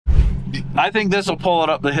I think this will pull it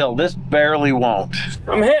up the hill. This barely won't.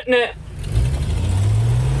 I'm hitting it.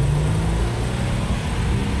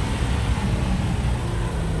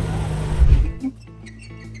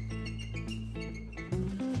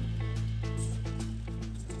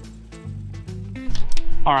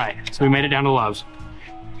 All right, so we made it down to Love's.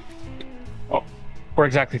 Oh, we're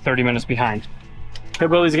exactly 30 minutes behind.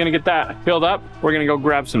 Hillbilly's gonna get that filled up. We're gonna go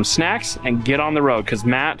grab some snacks and get on the road because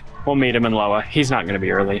Matt will meet him in Loa. He's not gonna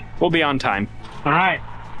be early. We'll be on time. All right,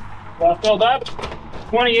 well filled up.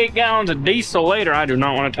 28 gallons of diesel later. I do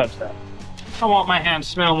not want to touch that. I want my hands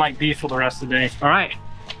smelling like diesel the rest of the day. All right,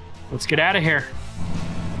 let's get out of here.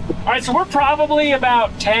 All right, so we're probably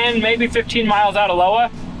about 10, maybe 15 miles out of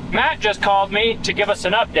Loa. Matt just called me to give us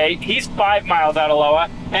an update. He's 5 miles out of Loa,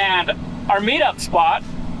 and our meetup spot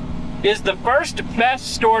is the first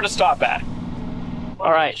best store to stop at.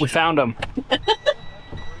 All right, we found them.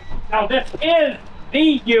 Now this is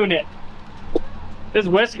the unit. This is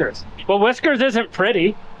Whiskers. Well, Whiskers isn't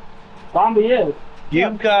pretty. Bombi is.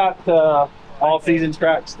 You've got all season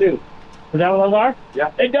tracks too. Is that what those are?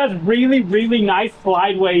 Yeah. It does really, really nice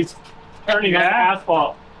slideways turning on the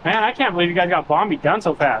asphalt. Man, I can't believe you guys got Bombi done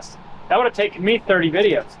so fast. That would have taken me 30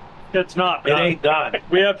 videos. It's not It ain't done.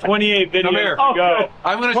 We have 28 videos Come here. to go.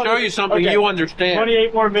 I'm going to show you something you understand.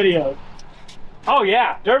 28 more videos. Oh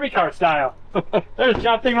yeah, derby car style. There's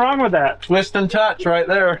nothing wrong with that. Twist and touch right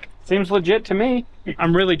there. Seems legit to me.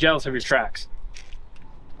 I'm really jealous of your tracks.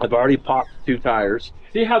 I've already popped 2 tires.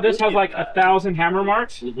 See how this has like 1,000 hammer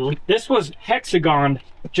marks? Mm-hmm. This was hexagon,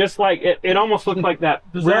 just like it almost looked like that.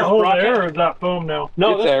 Is that whole there or is that foam now?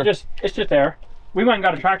 No, It's this there. is it's just there. We went and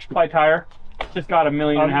got a tractor supply tire. Just got 1.5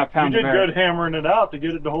 million pounds You of did air. good hammering it out to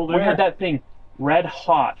get it to hold We air. had that thing red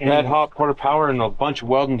hot. Red hot, quarter power, and a bunch of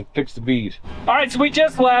welding to fix the bead. All right, so we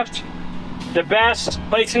just left the best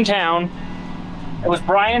place in town. It was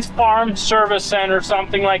Brian's Farm Service Center,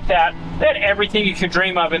 something like that. They had everything you could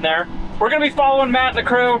dream of in there. We're gonna be following Matt and the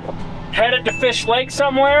crew, headed to Fish Lake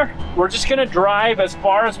somewhere. We're just gonna drive as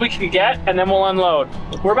far as we can get, and then we'll unload.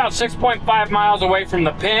 We're about 6.5 miles away from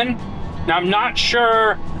the pin. Now, I'm not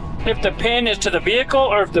sure if the pin is to the vehicle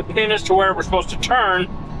or if the pin is to where we're supposed to turn.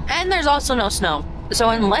 And there's also no snow. So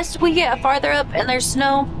unless we get farther up and there's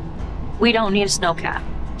snow, we don't need a snow cap.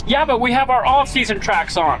 Yeah, but we have our all-season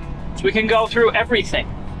tracks on, so we can go through everything.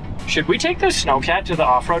 Should we take this snowcat to the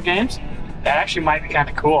off-road games? That actually might be kind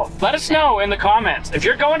of cool. Let us know in the comments. If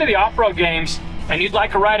you're going to the off-road games and you'd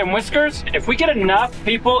like a ride in Whiskers, if we get enough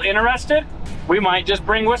people interested, we might just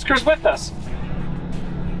bring Whiskers with us.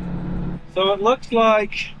 So it looks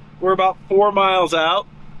like we're about 4 miles out.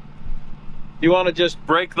 Do you want to just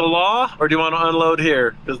break the law or do you want to unload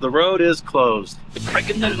here? Because the road is closed.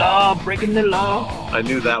 Breaking the law, breaking the law. I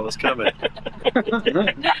knew that was coming.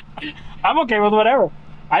 I'm okay with whatever.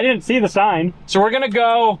 I didn't see the sign. So we're gonna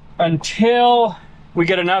go until we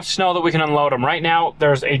get enough snow that we can unload them. Right now,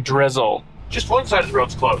 there's a drizzle. Just one side of the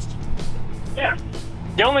road's closed. Yeah.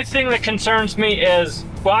 The only thing that concerns me is,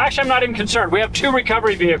 well, actually, I'm not even concerned. We have 2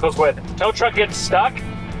 recovery vehicles with it. Tow truck gets stuck.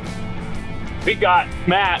 We got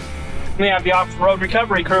Matt. We have the off-road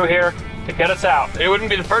recovery crew here to get us out. It wouldn't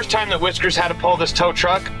be the first time that Whiskers had to pull this tow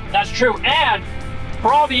truck. That's true. And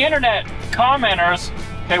for all the internet commenters,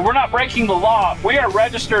 okay, we're not breaking the law. We are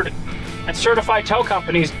registered and certified tow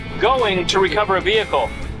companies going to recover a vehicle.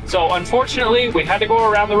 So unfortunately, we had to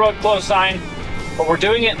go around the road closed sign, but we're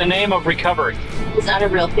doing it in the name of recovery. It's not a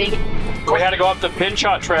real thing. We had to go up the pin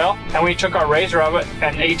shot trail, and we took our razor of it,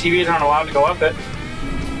 and ATVs aren't allowed to go up it.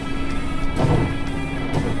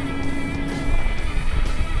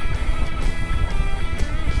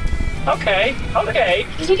 Okay, okay.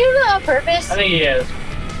 Did you do that on purpose? I think he is.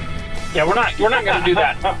 Yeah, we're not gonna do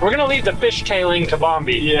that. We're gonna leave the fishtailing to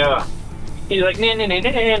Bombi. Yeah. He's like, nah, nah, nah,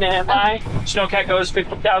 nah, nah, nah. My snowcat goes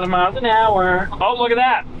 50,000 miles an hour. Oh, look at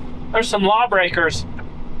that. There's some lawbreakers.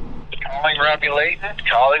 Calling Robby Layton.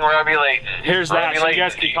 Calling Robby Layton. Here's that, so you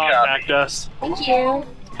guys can contact us. Thank you.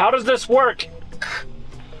 How does this work?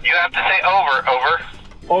 You have to say over, over.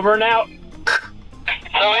 Over and out.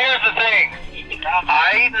 So here's the thing.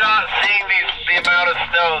 I'm not seeing the amount of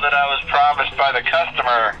snow that I was promised by the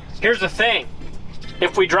customer. Here's the thing.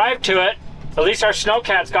 If we drive to it, at least our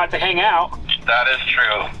snowcats got to hang out. That is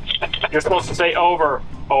true. You're supposed to say over,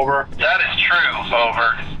 over. That is true,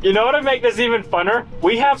 over. You know what would make this even funner?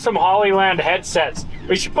 We have some Hollyland headsets.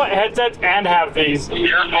 We should put headsets and have these.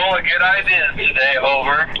 You're full of good ideas today,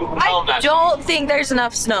 over. I don't think there's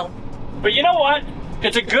enough snow. But you know what?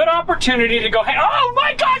 It's a good opportunity to go, hey, oh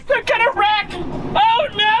my gosh, they're gonna wreck! Oh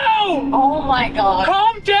no! Oh my god.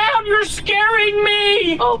 Calm down, you're scaring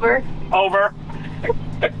me! Over. Over.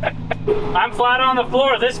 I'm flat on the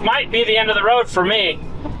floor. This might be the end of the road for me.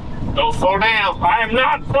 Don't slow down. I am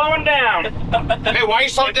not slowing down. Hey, why are you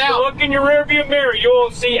slowing If you down? look in your rearview mirror, you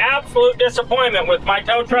will see absolute disappointment with my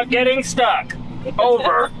tow truck getting stuck.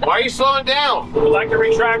 Over. Why are you slowing down? I would like to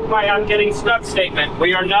retract my "I'm getting stuck" statement.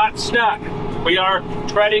 We are not stuck. We are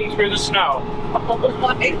treading through the snow.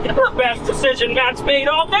 The best decision Matt's made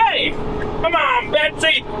all day. Come on,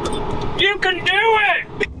 Betsy. You can do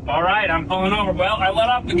it. All right, I'm pulling over. Well, I let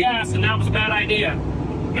off the gas, and that was a bad idea.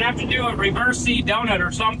 I'm gonna have to do a reverse C donut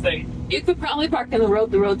or something. You could probably park in the road.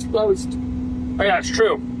 The road's closed. Oh yeah, it's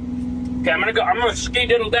true. Okay, I'm gonna ski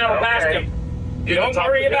diddle daddle past him. Don't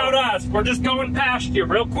worry about us. We're just going past you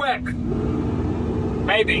real quick.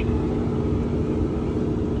 Maybe.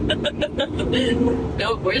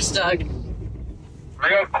 Nope, we're stuck.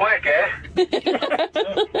 Real quick, eh?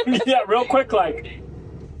 Yeah, real quick like.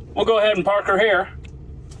 We'll go ahead and park her here.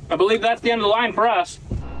 I believe that's the end of the line for us.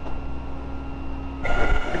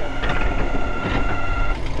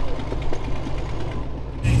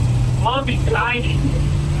 Mommy, tiny.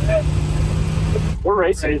 We're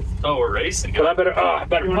racing. Oh, we're racing. But I better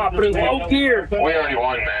pop it in low gear. We already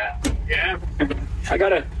won, Matt. Yeah. I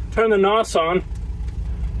gotta turn the NOS on.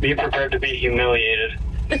 Be prepared to be humiliated.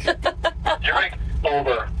 Drink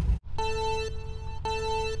over.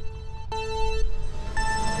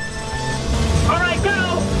 All right,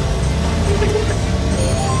 go!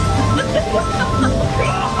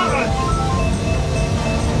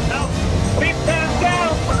 No, we passed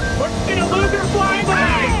down. We're gonna lose her flying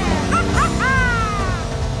back.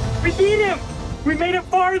 We beat him. We made it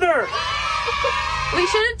farther. We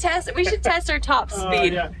should test our top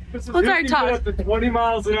speed. Yeah. What's our top? Up to 20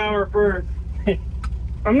 miles an hour first.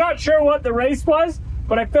 I'm not sure what the race was,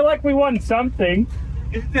 but I feel like we won something.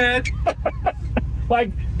 You did.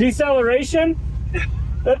 Like deceleration.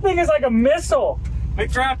 That thing is like a missile. I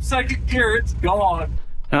dropped second gear. It's gone.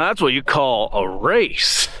 Now that's what you call a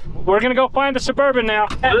race. We're gonna go find the Suburban now.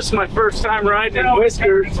 This is my first time riding in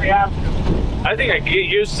Whiskers. I think I can get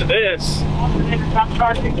used to this.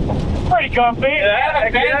 Pretty comfy. Yeah,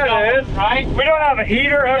 it is. Right? We don't have a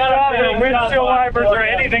heater hooked up or windshield wipers or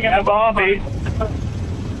anything in the Bombi.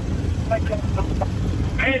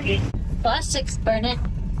 Plastics burn it.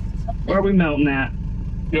 Where are we melting at?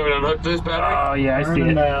 You want to unhook this battery? Oh yeah, I see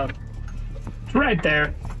it. It's right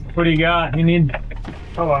there. What do you got? You need.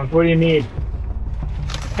 Hold on, what do you need?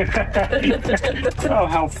 Oh,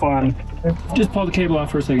 how fun. Just pull the cable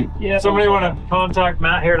off for a second. Yeah. Somebody want to contact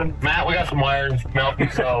Matt here to. Matt, we got some wires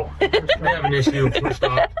melting, so we have an issue. We're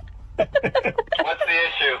stopped. What's the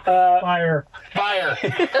issue? Fire. Fire.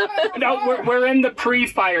 No, we're in the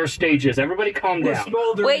pre-fire stages. Everybody calm down.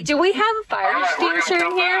 Wait, do we have a fire All right, we're gonna extinguisher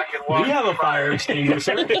come in here? back and watch. have a fire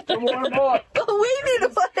extinguisher. We need a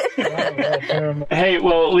fire. Hey,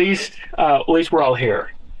 well, at least we're all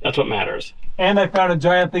here. That's what matters. And I found a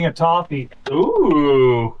giant thing of toffee.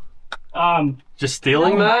 Ooh. Just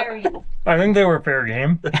stealing that? I think they were fair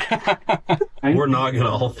game. We're not gonna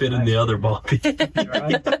all fit in the other Bobby.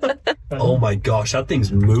 Oh my gosh, that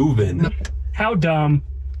thing's moving. How dumb.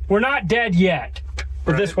 We're not dead yet.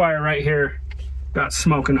 But this wire right here got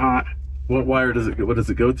smoking hot. What wire does it? What does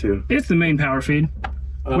it go to? It's the main power feed.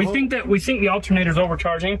 We think the alternator's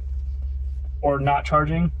overcharging or not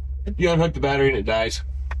charging, You unhook the battery and it dies.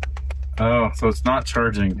 Oh, so it's not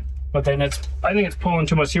charging. but then I think it's pulling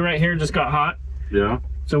too much. See right here, it just got hot. Yeah.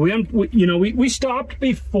 So we stopped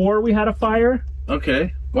before we had a fire.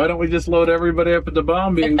 Okay. Why don't we just load everybody up at the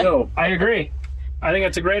Bombi and go? I agree. I think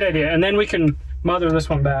that's a great idea, and then we can mother this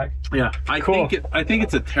one back. Yeah. I think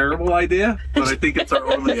it's a terrible idea, but I think it's our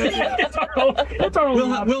only idea. That's our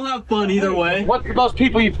We'll have fun either way. What's the most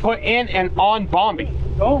people you put in and on Bombi?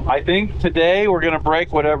 I think today we're gonna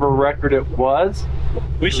break whatever record it was.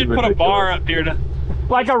 We should put a bar up here to.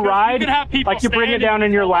 like a ride, can have people like you bring it standing down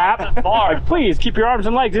in your lap. Like, please keep your arms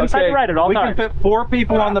and legs inside the ride at all we times. can fit 4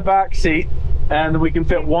 people on the back seat, and we can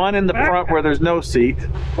fit 1 in the front where there's no seat.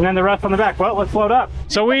 And then the rest on the back. Well, let's load up.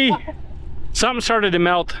 So something started to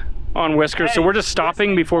melt on Whiskers, so we're just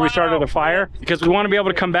stopping before we started a fire because we want to be able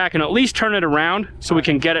to come back and at least turn it around so we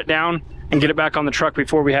can get it down and get it back on the truck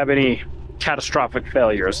before we have any catastrophic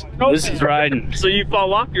failures. This is riding. So you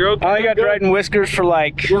fall off, you're okay. I got to ride in Whiskers for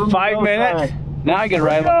like 5 minutes. Now I got to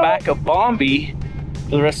ride back a Bombi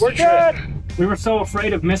for the rest of the trip. We were so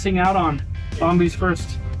afraid of missing out on Bombi's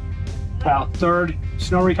first, third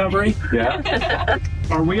snow recovery. Yeah.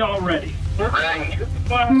 Are we all ready? Ready.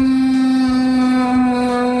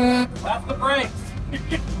 That's the brakes.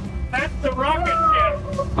 That's the rocket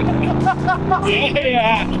ship.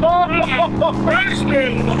 Yeah.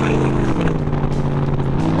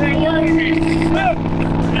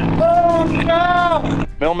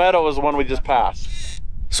 Mill Meadow is the one we just passed.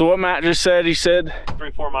 So what Matt just said, he said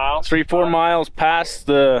 3-4 miles. 3-4 miles past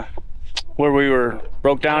the where we were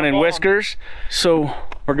broke down in Whiskers. So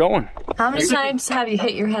we're going. How many times have you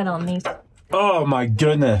hit your head on these? Oh my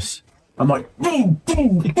goodness. I'm like, boom,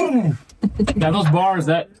 boom, boom. Yeah, those bars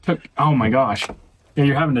that took, oh my gosh. Yeah,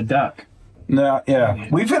 you're having to duck. No, yeah.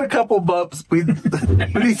 We've had a couple bumps. We need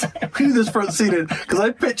this front seated because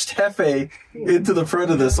I pitched Hefe into the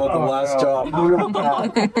front of this on the last job.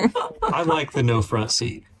 I like the no front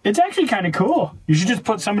seat. It's actually kind of cool. You should just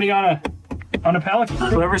put somebody on a Pelican.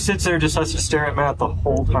 Whoever sits there just has to stare at Matt the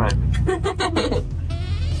whole time.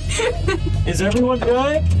 Is everyone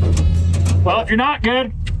good? Well, if you're not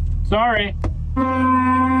good, sorry.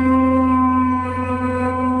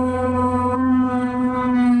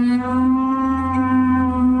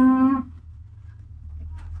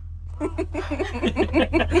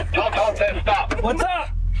 Don't stop. What's up?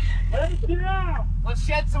 Let's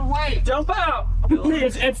shed some weight. Jump out.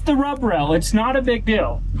 It's the rub rail. It's not a big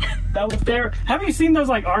deal. That was there. Have you seen those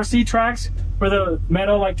like RC tracks where the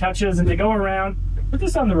metal like touches and they go around? Put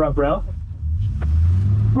this on the rub rail.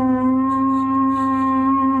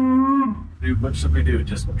 Dude, what should we do?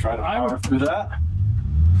 Just try to power through that?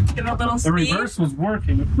 Give a little The speed. reverse was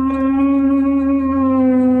working.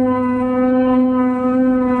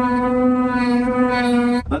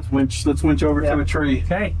 Let's winch over to a tree.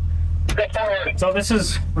 Okay. So this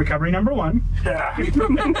is recovery number 1.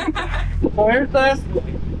 Where's this?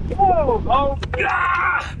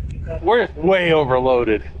 We're way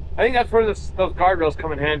overloaded. I think that's where those guardrails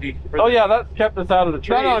come in handy. Oh yeah, that kept us out of the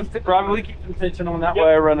tree. No, probably keep some tension on that That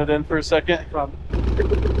way I run it in for a second.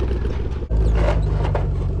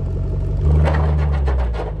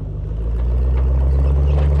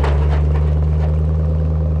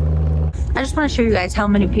 I just want to show you guys how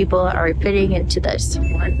many people are fitting into this.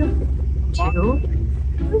 1, 2.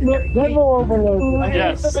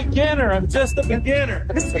 Yes. I'm just a beginner. I'm just a beginner.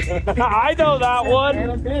 I know that one.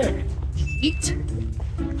 8.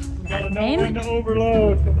 Gotta know when to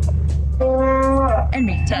overload. And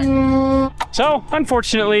make 10. So,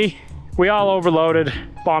 unfortunately, we all overloaded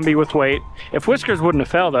Bombi with weight. If Whiskers wouldn't have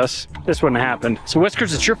failed us, this wouldn't have happened. So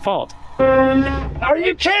Whiskers, it's your fault. Are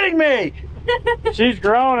you kidding me? She's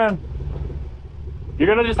groaning. You're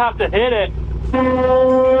gonna just have to hit it.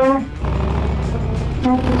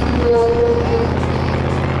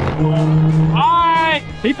 Alright!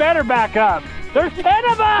 He better back up. There's 10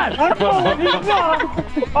 of us!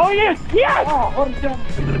 Oh yes! Yes!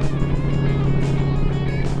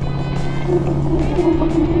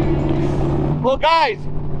 Well, guys,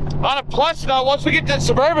 on a plus note, once we get to the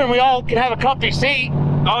Suburban, we all can have a comfy seat.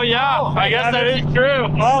 Oh yeah, I guess that is true.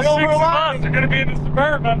 All 6 of us are gonna be in the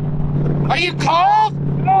Suburban. Are you cold?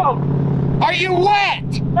 No, Are you wet?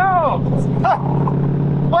 no.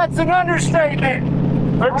 What's an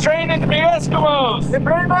understatement? They're training to be Eskimos.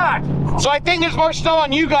 Pretty much. So I think there's more snow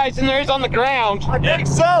on you guys than there is on the ground. I think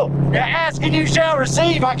so. Yeah, ask and you shall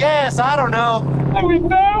receive, I guess. I don't know. We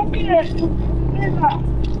found it.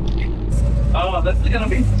 Oh, this is gonna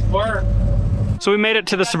be work. So we made it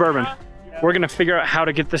to the Suburban. We're gonna figure out how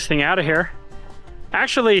to get this thing out of here.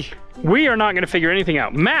 Actually, we are not gonna figure anything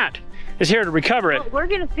out. Matt is here to recover it. We're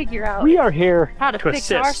gonna figure out We are here how to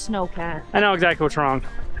fix our assist. snowcat. I know exactly what's wrong.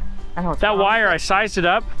 I know what's That wrong. wire, I sized it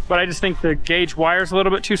up, but I just think the gauge wire's a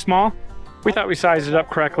little bit too small. We thought we sized it up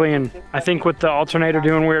correctly, and I think with the alternator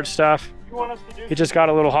doing weird stuff, it just got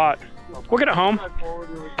a little hot. We'll get it home.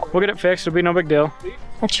 We'll get it fixed. It'll be no big deal.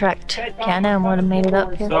 I tricked Kiana and would have made it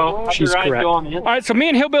up here. So She's correct. All right, so me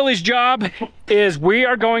and Hillbilly's job is we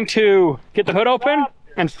are going to get the hood open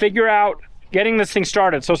and figure out getting this thing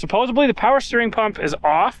started. So supposedly the power steering pump is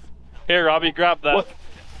off. Here, Robbie, grab that.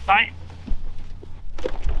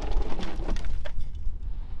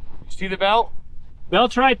 See the belt?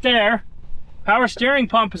 Belt's right there. Power steering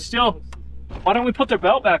pump is still... Why don't we put the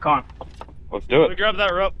belt back on? Let's do We grab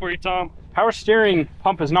that rope for you, Tom. Power steering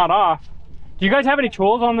pump is not off. Do you guys have any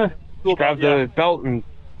tools on the... Grab the belt and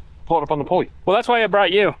pull it up on the pulley. Well, that's why I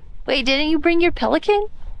brought you. Wait, didn't you bring your Pelican?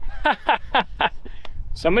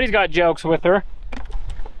 Somebody's got jokes with her.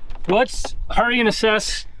 Let's hurry and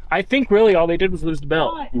assess. I think really all they did was lose the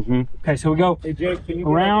belt. Okay, so we go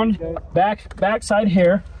around, back side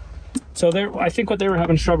here. So there, I think what they were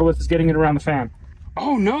having trouble with is getting it around the fan.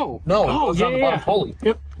 Oh no! No, Oh, it was on the yeah, bottom yeah. pulley.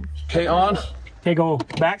 Yep. Okay, on. Okay, go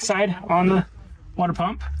back side on the water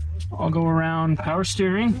pump. I'll go around power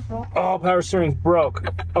steering. Oh, power steering broke.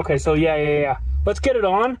 Okay, so yeah. Let's get it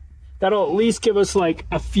on. That'll at least give us like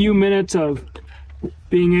a few minutes of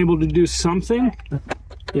being able to do something.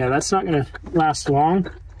 Yeah, that's not gonna last long.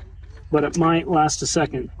 but it might last a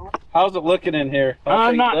second. How's it looking in here?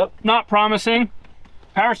 All shaped up? Not promising.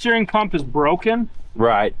 Power steering pump is broken,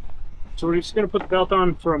 Right. so we're just gonna put the belt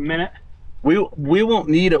on for a minute. We won't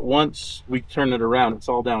need it once we turn it around. It's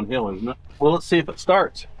all downhill, isn't it? Well, let's see if it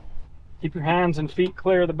starts. Keep your hands and feet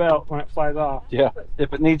clear of the belt when it flies off. Yeah.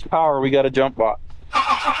 If it needs power, we got a jump box.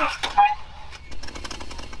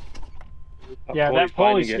 Yeah, that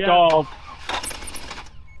pulley's stalled.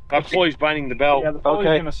 That pulley's binding the belt. Yeah, the pulley's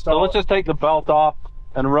Okay. gonna So stall. let's just take the belt off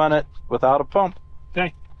and run it without a pump.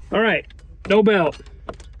 Okay. All right. No belt.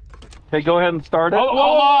 Okay, go ahead and start it. Hold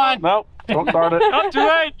on. Nope, don't start it. Not too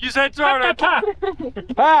late. You said start it.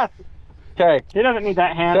 Pass. Okay, He doesn't need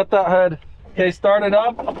that hand. set that hood. Okay, start it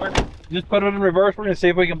up. Just put it in reverse. We're gonna see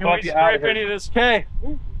if we can Can pump we you out of scrape any here. of this? Okay,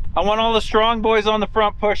 I want all the strong boys on the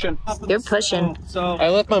front pushing. You're pushing. So I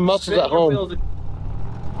left my muscles at home.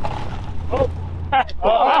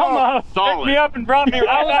 Almost picked me up and brought me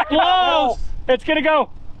right back. Close. It's gonna go.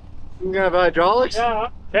 You gonna have hydraulics? Yeah.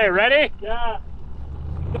 Okay, ready? Yeah.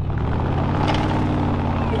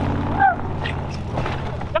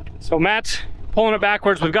 So Matt's pulling it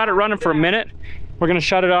backwards. We've got it running for a minute. We're gonna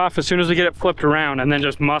shut it off as soon as we get it flipped around and then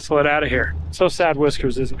just muscle it out of here. So sad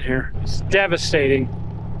Whiskers isn't here. It's devastating.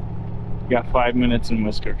 Got 5 minutes in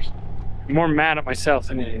Whiskers. I'm more mad at myself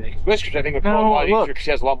than anything. Whiskers, I think, would No, fall a lot look. easier because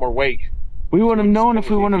she has a lot more weight. we wouldn't have known if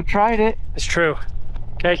we wouldn't have tried it. It's true.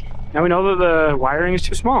 Okay, now we know that the wiring is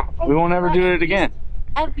too small. We won't ever do it again.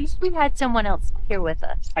 At least we had someone else here with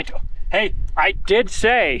us. Hey, I did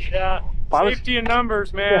say. Yeah. Safety in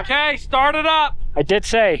numbers, man. Okay, start it up. I did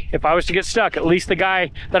say if I was to get stuck, at least the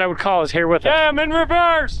guy that I would call is here with us. Yeah, I'm in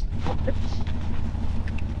reverse.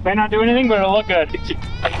 May not do anything, but it'll look good.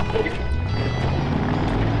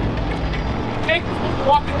 Hey,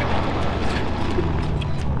 walk.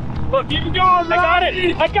 Look, keep it going. I got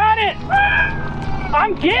it. I got it.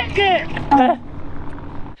 I'm getting it.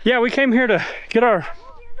 Yeah, we came here to get our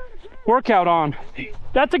workout on.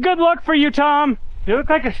 That's a good look for you, Tom. You look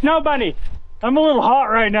like a snow bunny. I'm a little hot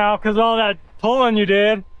right now because all that pulling you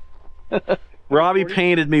did. Robbie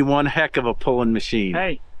painted me one heck of a pulling machine.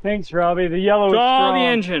 Hey, Thanks, Robby. The yellow is all strong. the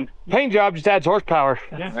engine. Paint job just adds horsepower.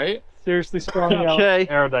 Yeah. Right? Seriously strong yellow. Okay,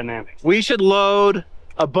 Aerodynamics. we should load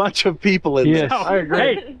a bunch of people in this. I agree.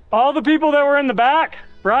 Hey, all the people that were in the back,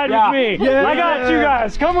 ride with me. Yeah. I got you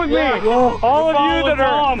guys. Come with me. Yeah. All of you that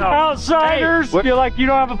are outsiders, feel like you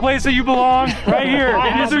don't have a place that you belong. Right here.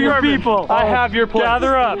 These are your people. I have your place.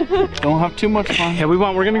 Gather up. Don't have too much fun. Yeah,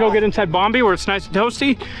 we're gonna go get inside Bombi where it's nice and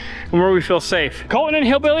toasty and where we feel safe. Colton and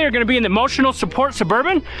Hillbilly are gonna be in the emotional support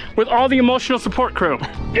Suburban with all the emotional support crew.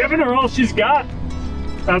 Giving her all she's got.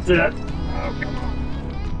 That's it.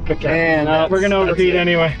 Okay. And We're gonna overheat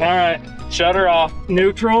anyway. All right, shut her off.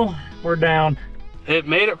 Neutral, we're down. It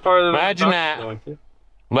made it farther than Imagine I that. thought it was going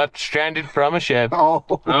Left stranded from a shed. to. Oh,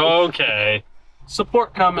 Okay.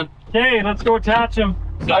 support coming. Okay, let's go attach him.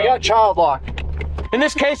 I got child lock. In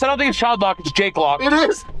this case, I don't think it's child lock, it's Jake lock. It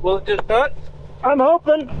is. Will it just cut? I'm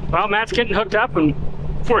hoping. Well, Matt's getting hooked up and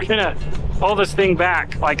we're gonna pull this thing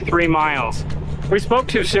back like 3 miles. We spoke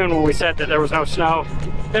too soon when we said that there was no snow.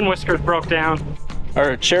 Then Whiskers broke down.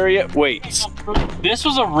 Our chariot waits. This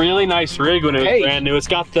was a really nice rig when it was brand new. It's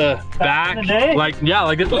got the back, in the day? like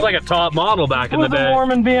this was like a top model back in the It was a day.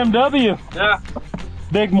 Mormon BMW. Yeah.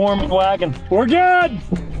 Big Mormon wagon. We're good.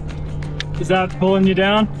 Is that pulling you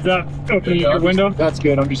down? Is that opening your window? That's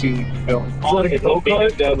good, I'm just using the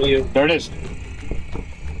film. There it is.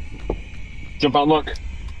 Jump out and look.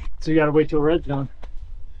 So you gotta wait till red's done.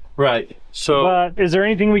 Right. So But is there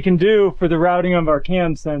anything we can do for the routing of our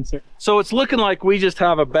cam sensor? so it's looking like we just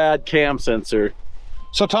have a bad cam sensor.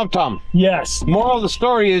 So Tom, Yes. moral of the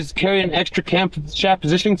story is carry an extra camshaft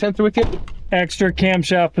positioning sensor with you. Extra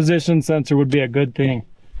camshaft position sensor would be a good thing.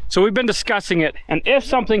 So we've been discussing it, and if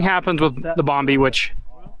something happens with the Bombi, which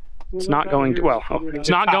it's not going to, well, it's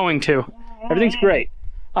not going to, everything's great.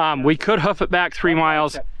 We could hoof it back 3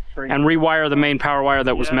 miles and rewire the main power wire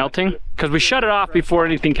that was melting, because we shut it off before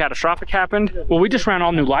anything catastrophic happened. Well, we just ran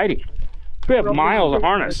all new lighting. We have miles of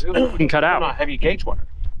harness you can cut out, Not heavy gauge wire.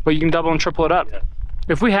 but you can double and triple it up.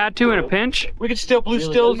 If we had to in a pinch, We could steal Blue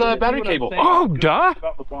Still's battery cable. oh, duh,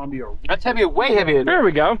 That's heavy, way heavier. there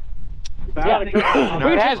we go.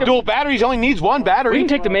 It has dual batteries, only needs one We battery. can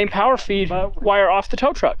take the main power feed wire off the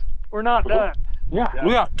tow truck. We're not done. We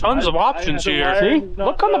got tons of options here. See?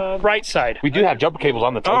 Look on the right side. We do have jumper cables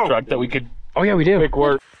on the tow truck that we could Oh yeah, we do. make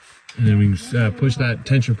work. And then we can push that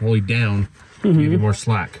tension pulley down to give it more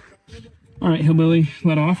slack. All right, Hillbilly,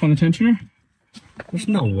 let off on the tensioner. There's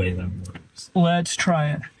no way that works. Let's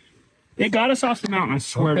try it. It got us off the mountain, I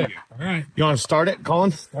swear to you. All right. You want to start it,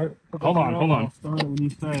 Colin? Hold on.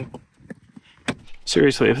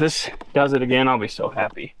 Seriously, if this does it again, I'll be so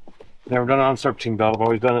happy. Never done it on serpentine belt. I've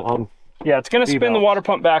always done it on. Yeah, it's gonna spin the water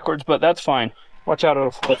pump backwards, but that's fine. Watch out,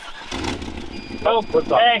 it'll flip. Oh,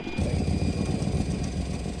 hey.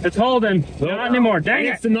 It's holding. Not anymore. Dang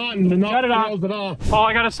it. The knot and the knot Shut it off. nails it off. All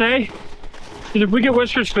I gotta say is if we get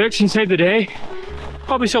Whiskers fixed and save the day,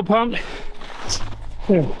 I'll be so pumped.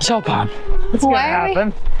 So pumped. It's gonna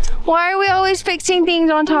happen. Why are we always fixing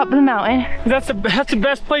things on top of the mountain? That's the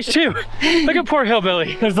best place too. Look at poor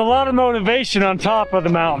Hillbilly. There's a lot of motivation on top of the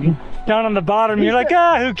mountain. Down on the bottom, you're like,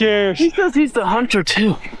 who cares? He says he's the hunter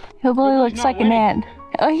too. Hillbilly looks like an ant.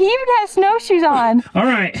 Oh, he even has snowshoes on. All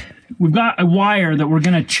right, we've got a wire that we're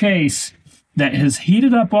gonna chase that has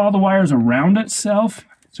heated up all the wires around itself.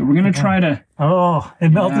 So we're gonna try to. Oh, it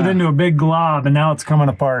melted into a big glob and now it's coming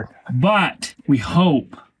apart. But we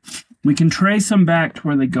hope we can trace them back to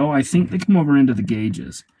where they go. I think they come over into the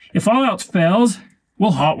gauges. If all else fails,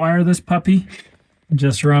 we'll hotwire this puppy.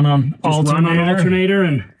 Just run on alternator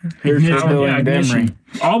and ignition.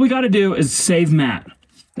 All we got to do is save Matt.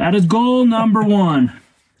 That is goal number 1.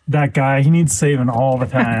 That guy, he needs saving all the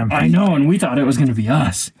time. I know, and we thought it was going to be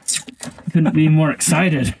us. Couldn't be more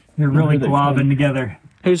excited. They're really globbing together.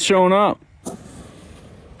 Who's showing up?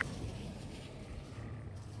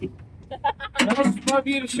 Love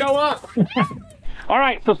you to show up. All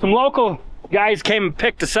right, so some local guys came and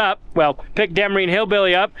picked us up. Well, picked Demery and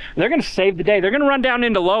Hillbilly up. They're going to save the day. They're going to run down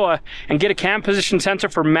into Loa and get a cam position sensor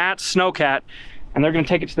for Matt's Snowcat, and they're going to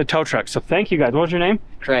take it to the tow truck. So thank you guys. What was your name?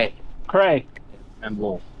 Cray. Cray. And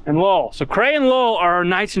Lowell. And Lowell. So Cray and Lowell are our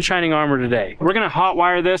knights in shining armor today. We're going to hot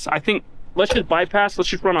wire this. I think let's just bypass. Let's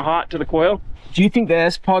just run a hot to the coil. Do you think the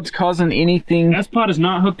S-Pod's causing anything? S-Pod is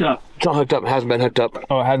not hooked up. It's not hooked up. Hasn't been hooked up.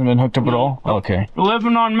 Oh, it hasn't been hooked up at all? Okay. We're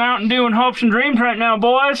living on Mountain Dew and hopes and dreams right now,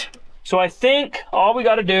 boys. So I think all we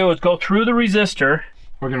got to do is go through the resistor.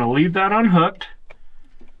 We're going to leave that unhooked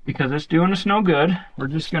because it's doing us no good. We're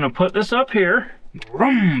just going to put this up here.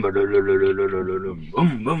 Boom, boom,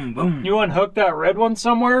 boom. You unhook that red one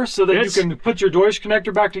somewhere so that you can put your Deutsch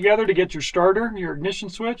connector back together to get your starter, your ignition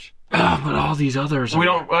switch? But all these others. We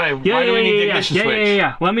don't. Why do we need the ignition switch?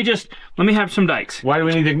 Yeah. Let me have some dikes. Why do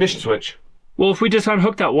we need the ignition switch? Well, if we just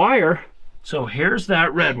unhook that wire, so here's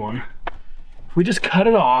that red one. If we just cut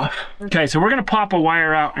it off. Okay, so we're gonna pop a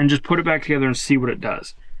wire out and just put it back together and see what it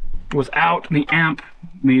does without the amp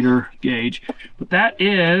meter gauge. But that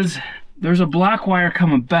is, there's a black wire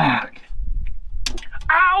coming back.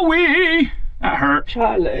 Owie! That hurt.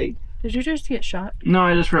 Charlie. Did you just get shot? No,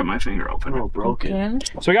 I just ripped my finger open. Oh, broken.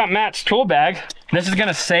 So we got Matt's tool bag. This is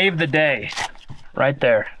gonna save the day. Right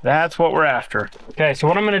there. That's what we're after. Okay, so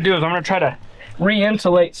what I'm gonna do is I'm gonna try to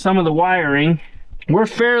re-insulate some of the wiring. We're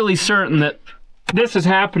fairly certain that this is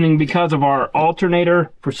happening because of our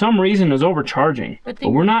alternator, for some reason, is overcharging. But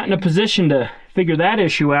we're not in a position to figure that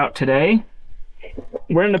issue out today.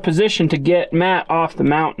 We're in a position to get Matt off the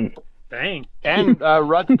mountain. Dang. And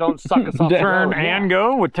ruts don't suck us off. Turn and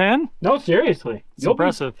go with 10? No, seriously. It's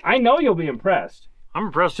impressive. I know you'll be impressed. I'm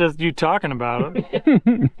impressed just you talking about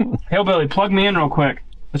it. Hillbilly, plug me in real quick.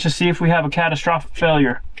 Let's just see if we have a catastrophic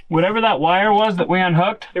failure. Whatever that wire was that we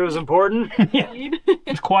unhooked. It was important? Yeah,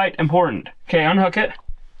 it's quite important. Okay, unhook it.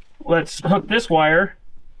 Let's hook this wire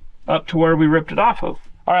up to where we ripped it off of.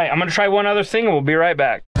 All right, I'm gonna try one other thing and we'll be right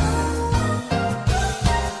back.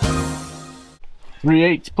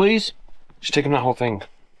 3/8, please. Just taking that whole thing.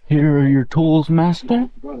 Here are your tools, master.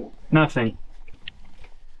 Nothing.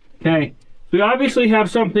 Okay, we obviously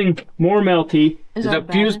have something more melty. Is the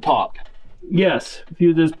fuse popped? Yes, the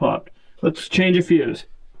fuse is popped. Let's change a fuse.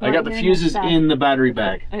 I got the fuses in the battery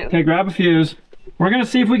bag. Okay, grab a fuse. We're gonna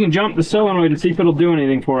see if we can jump the solenoid and see if it'll do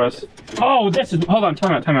anything for us. Oh, this is, hold on,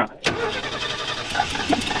 time out.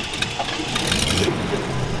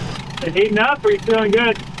 Is it heating up or are you feeling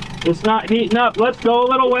good? It's not heating up. Let's go a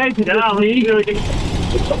little way to Yeah, see.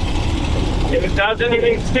 if it does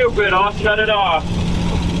anything stupid, I'll shut it off.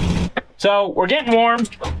 So we're getting warm.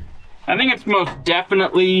 I think it's most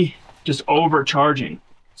definitely just overcharging.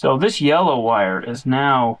 So this yellow wire is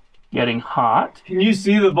now getting hot. Can you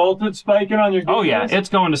see the voltage spiking on your Oh yeah, it's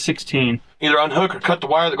going to 16. Either unhook or cut the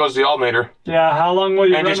wire that goes to the alternator. Yeah, how long will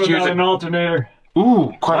you And run just use without it. an alternator?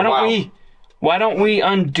 Ooh, Quite a while. why don't we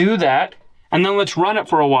undo that and then let's run it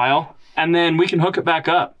for a while and then we can hook it back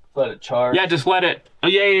up. Let it charge. Yeah, just let it. Oh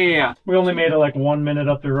yeah. We only made it like 1 minute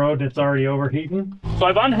up the road. It's already overheating. So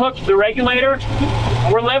I've unhooked the regulator.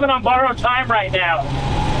 We're living on borrowed time right now.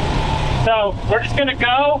 So we're just gonna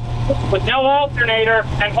go with no alternator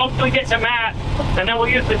and hopefully get to Matt, and then we'll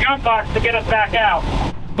use the jump box to get us back out.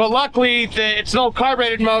 But luckily, it's an old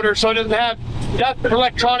carbureted motor, so it doesn't have Just for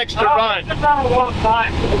electronics to run.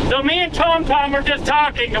 So me and Tom were just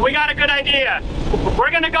talking, and we got a good idea.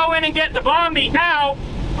 We're gonna go in and get the Bombi out.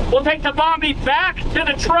 We'll take the Bombi back to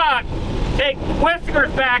the truck, take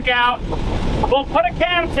Whiskers back out. We'll put a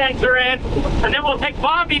cam sensor in, and then we'll take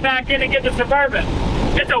Bombi back in and get the Suburban.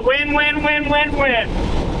 It's a win-win-win-win-win.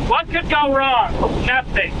 What could go wrong?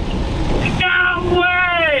 Nothing. No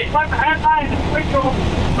way! Well,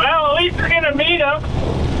 at least we're gonna meet him.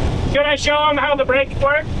 Can I show him how the brakes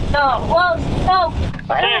work? No, well, no.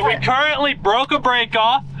 Okay, we currently broke a brake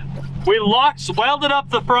off. We welded up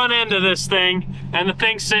the front end of this thing, and the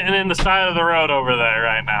thing's sitting in the side of the road over there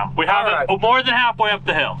right now. We have it more than halfway up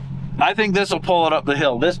the hill. I think this will pull it up the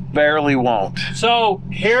hill. This barely won't. So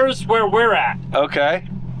here's where we're at. Okay.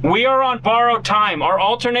 We are on borrowed time. Our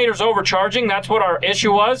alternator's overcharging. That's what our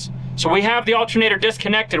issue was. So we have the alternator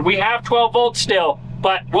disconnected. We have 12 volts still,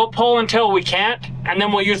 but we'll pull until we can't, and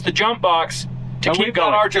then we'll use the jump box to keep we've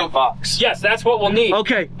going. got our jump box. Yes, that's what we'll need.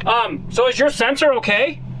 Okay. So is your sensor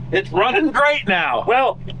okay? It's running great now.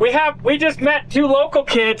 Well, we just met 2 local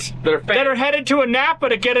kids that are headed to a Napa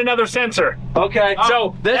to get another sensor. Okay.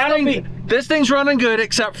 So this thing's running good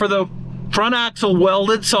except for the front axle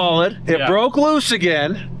welded solid. It broke loose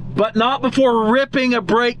again, but not before ripping a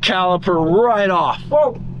brake caliper right off.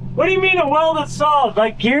 Whoa, what do you mean a welded solid?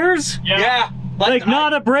 Like gears? Yeah. Like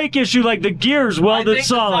not a brake issue, like the gears welded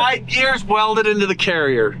solid. The side gears welded into the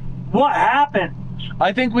carrier. What happened?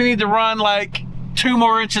 I think we need to run like 2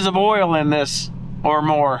 more inches of oil in this or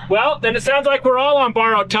more. Well, then it sounds like we're all on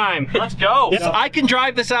borrowed time. Let's go. Yeah. I can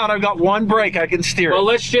drive this out. I've got 1 brake. I can steer Well,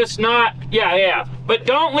 it. let's just not, yeah. But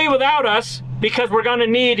don't leave without us because we're gonna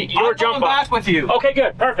need your jump box. Back with you. Okay,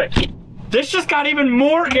 good, perfect. This just got even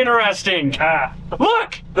more interesting.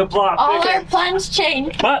 Look! The block. All our plans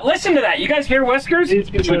changed. But listen to that. You guys hear Whiskers?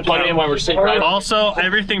 Should we plug it in while we're sitting right? Also,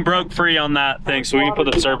 everything broke free on that thing, so we can put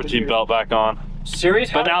the serpentine belt back on. Serious?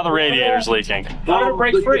 But now the radiator's leaking. How did it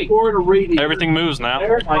break free? Everything moves now.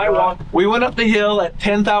 We went up the hill at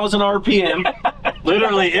 10,000 RPM.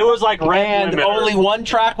 Literally, it was like and only 1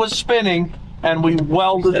 track was spinning, and we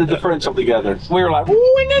welded the differential together. We were like,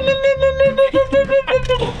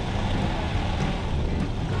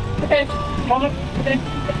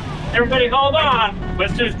 Everybody hold on.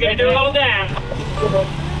 Whiskers gonna do all that.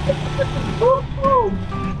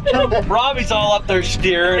 Robby's all up there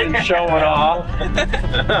steering and showing off.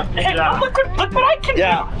 Hey, look what I can do.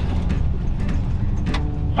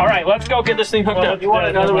 All right, let's go get this thing hooked up. You want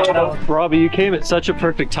another one? Robby, you came at such a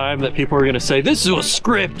perfect time that people are going to say, this was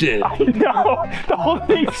scripted. No, the whole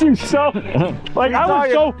thing seems so, like I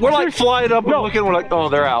was so. We're like flying up and looking, we're like, oh,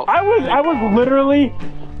 they're out. I was literally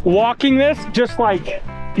walking this just like,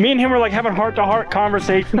 me and him were like having heart-to-heart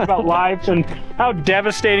conversations about life and how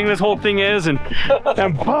devastating this whole thing is, and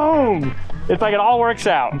boom, it's like it all works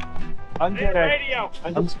out. Radio.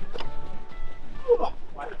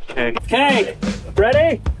 Okay,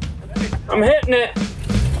 ready? I'm hitting it.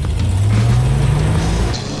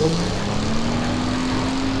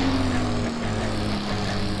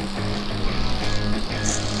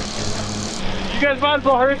 You guys might as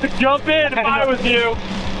well hurry to jump in if I was you.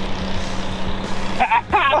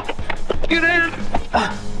 Get in!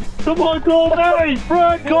 Come on, Colby!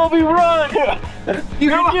 Run, Colby, run!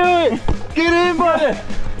 You can do it! Get in, buddy!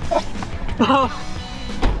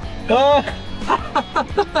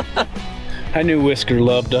 I knew Whisker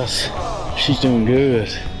loved us. She's doing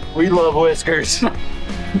good. We love Whiskers. I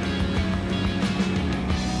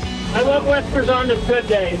love Whiskers on the good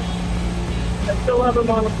days. I still love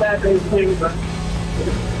him on the bad days too, but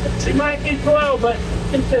she might be slow, but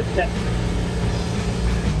consistent.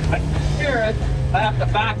 I can hear it. I have to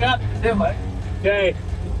back up to do it. Okay.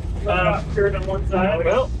 Turn on one side.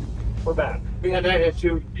 Well, we're back. We had that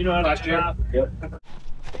issue. You know how last year. Yep.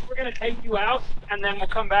 We're gonna take you out and then we'll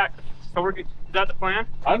come back. So is that the plan?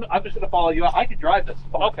 I'm just gonna follow you out. I can drive this.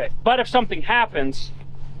 Okay. But if something happens,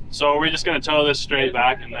 So are we just going to tow this straight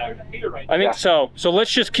back and then? I think so. So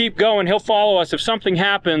let's just keep going. He'll follow us. If something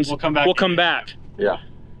happens, we'll come back. Yeah,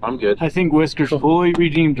 I'm good. I think Whiskers fully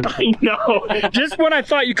redeemed her. I know. Just when I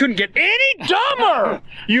thought you couldn't get any dumber,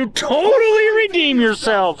 you totally redeem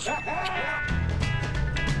yourself.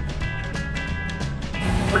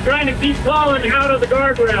 We're trying to keep falling out of the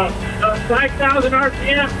guardrail. 5,000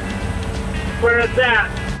 RPM, where it's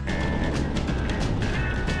at.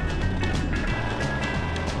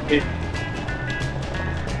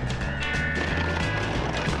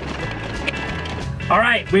 All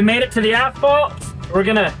right, we made it to the asphalt. We're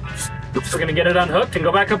gonna get it unhooked and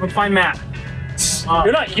go back up and find Matt.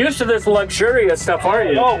 You're not used to this luxurious stuff, are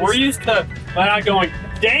you? No, we're used to not going,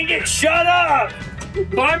 dang it, shut up!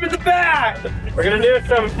 Climb in the back. We're gonna do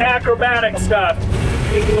some acrobatic stuff.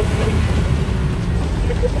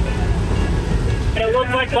 It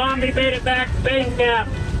looks like Bombi made it back to base camp.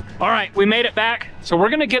 All right, we made it back. So we're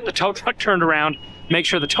gonna get the tow truck turned around, make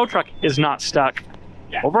sure the tow truck is not stuck.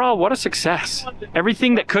 Yeah. Overall, what a success.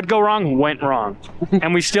 Everything that could go wrong went wrong,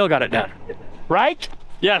 and we still got it done. Right?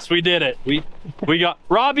 Yes, we did it.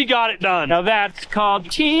 Robby got it done. Now that's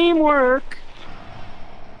called teamwork.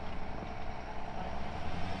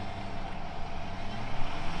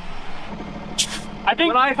 I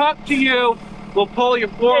think when I hook to you, we'll pull you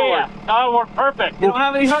forward. Yeah. Oh, we're perfect. You don't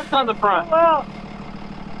have any hooks on the front. Well,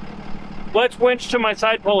 let's winch to my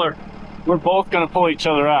side puller. We're both gonna pull each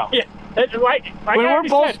other out. Yeah, that's right. When we're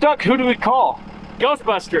both stuck, who do we call?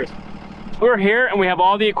 Ghostbusters. We're here and we have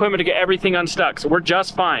all the equipment to get everything unstuck, so we're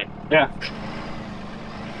just fine. Yeah.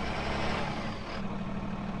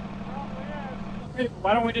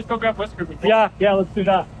 Why don't we just go grab Whiskers? Yeah, let's do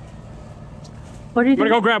that. What are you I'm gonna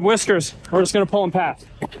doing? go grab Whiskers. We're just gonna pull him past.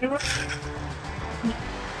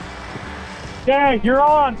 Okay, you're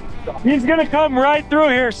on. He's gonna come right through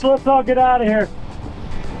here, so let's all get out of here.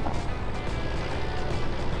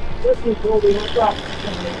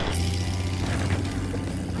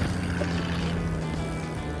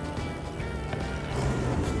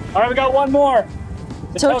 All right, we got one more.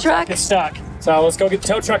 The Tow truck? is stuck. So let's go get the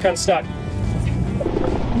tow truck unstuck.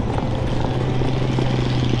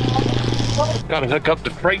 Gotta hook up the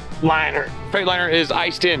Freightliner. Freightliner is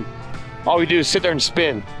iced in. All we do is sit there and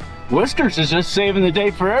spin. Whiskers is just saving the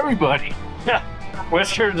day for everybody. Yeah,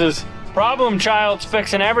 Whiskers is problem child's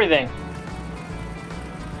fixing everything.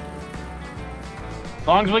 As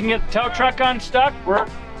long as we can get the tow truck unstuck, we're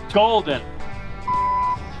golden.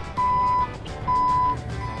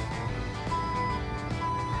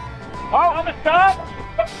 Oh, stop!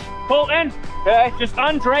 Pull in. Okay. Just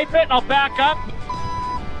undrape it and I'll back up.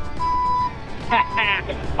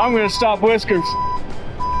 I'm gonna stop Whiskers.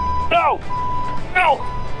 No! No!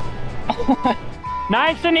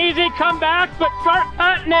 Nice and easy, come back, but start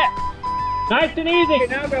cutting it. Nice and easy. Okay,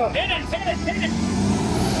 now go. Hit it, hit it, hit it.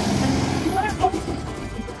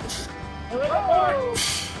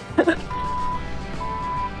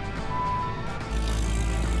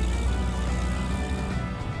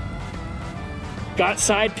 Got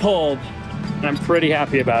side pulled, and I'm pretty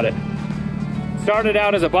happy about it. Started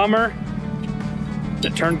out as a bummer,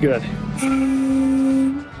 it turned good.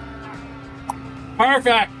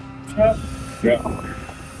 Perfect. Yeah.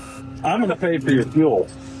 I'm gonna pay for your fuel.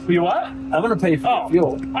 You what? I'm gonna pay for your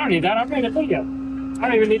fuel. I don't need that. I'm paying it to you. I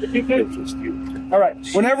don't even need the 250. All right.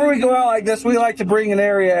 Whenever we go out like this, we like to bring an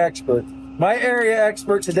area expert. My area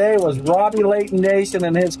expert today was Robby, Layton Nation,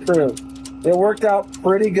 and his crew. It worked out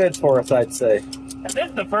pretty good for us, I'd say. And this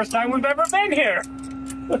is the first time we've ever been here.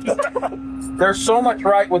 There's so much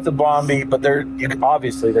right with the Bombi, but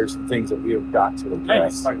obviously there's some things that we have got to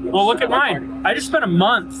address. Hey, well, look at mine. I just spent a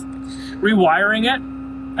month rewiring it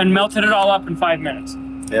and melted it all up in 5 minutes.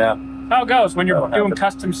 Yeah. How it goes when you're doing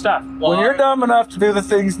custom stuff. When you're dumb enough to do the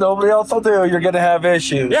things nobody else will do, you're going to have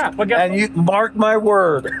issues. Yeah, but and you mark my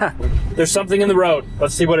word. There's something in the road.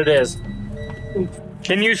 Let's see what it is.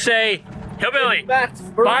 Can you say, Hillbilly,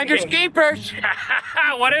 find your skeepers?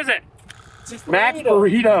 What is it? Max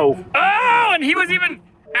Burrito. Oh, and he was even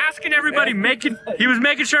asking everybody, he was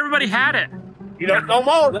making sure everybody had it. You don't know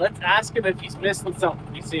more. Let's ask him if he's missing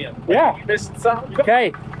something. You see him. Yeah. You missing something?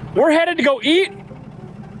 Okay, we're headed to go eat.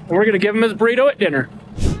 And we're gonna give him his burrito at dinner.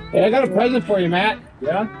 Hey, I got a present for you, Matt.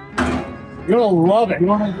 Yeah? You're gonna love it. You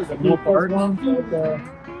want to do a first one?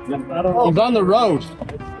 He's on the road.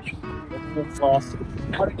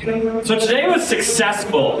 So today was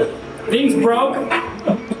successful. Things broke,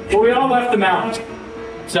 but we all left the mountain.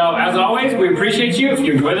 So as always, we appreciate you. If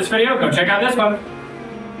you enjoyed this video, go check out this one.